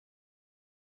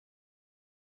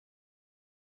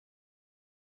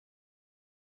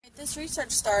this research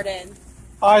started.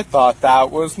 I thought that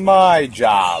was my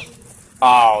job.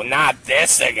 Oh, not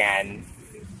this again.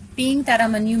 Being that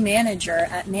I'm a new manager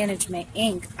at Management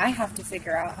Inc., I have to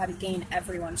figure out how to gain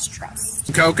everyone's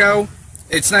trust. Koko,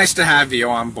 it's nice to have you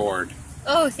on board.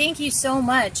 Oh, thank you so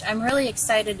much. I'm really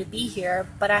excited to be here,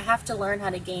 but I have to learn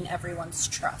how to gain everyone's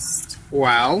trust.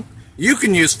 Well, you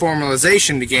can use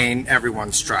formalization to gain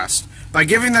everyone's trust. By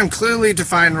giving them clearly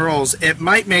defined roles, it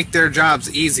might make their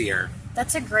jobs easier.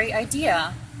 That's a great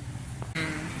idea.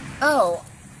 Oh,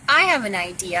 I have an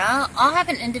idea. I'll have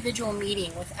an individual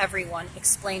meeting with everyone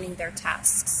explaining their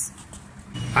tasks.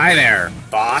 Hi there,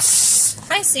 boss.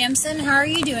 Hi, Sampson. How are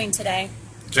you doing today?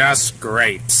 Just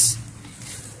great.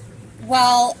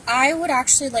 Well, I would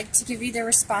actually like to give you the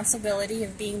responsibility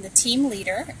of being the team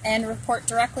leader and report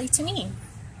directly to me.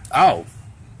 Oh,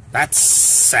 that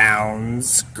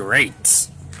sounds great.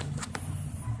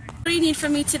 What do you need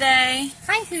from me today?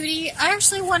 Hi, Hooty. I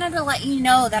actually wanted to let you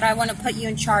know that I want to put you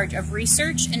in charge of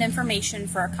research and information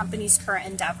for our company's current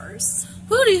endeavors.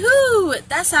 Hooty hoo!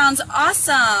 That sounds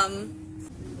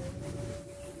awesome!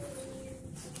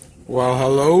 Well,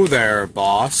 hello there,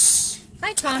 boss.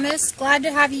 Hi, Thomas. Glad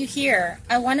to have you here.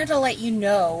 I wanted to let you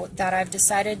know that I've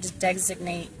decided to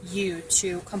designate you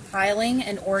to compiling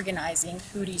and organizing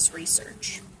Hooty's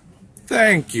research.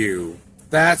 Thank you.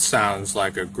 That sounds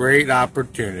like a great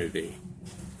opportunity.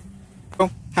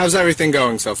 Oh, how's everything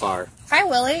going so far? Hi,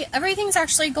 Willy. Everything's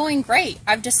actually going great.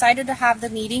 I've decided to have the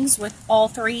meetings with all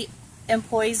 3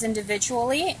 employees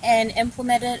individually and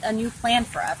implemented a new plan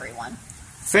for everyone.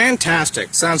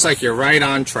 Fantastic. Sounds like you're right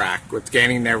on track with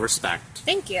gaining their respect.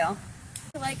 Thank you.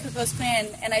 I like Koko's plan,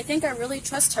 and I think I really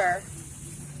trust her.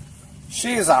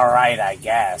 She's alright, I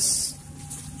guess.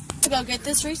 To go get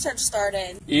this research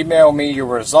started. Email me your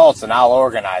results and I'll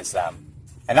organize them.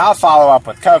 And I'll follow up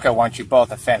with Koko once you both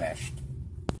have finished.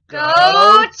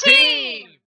 Go team!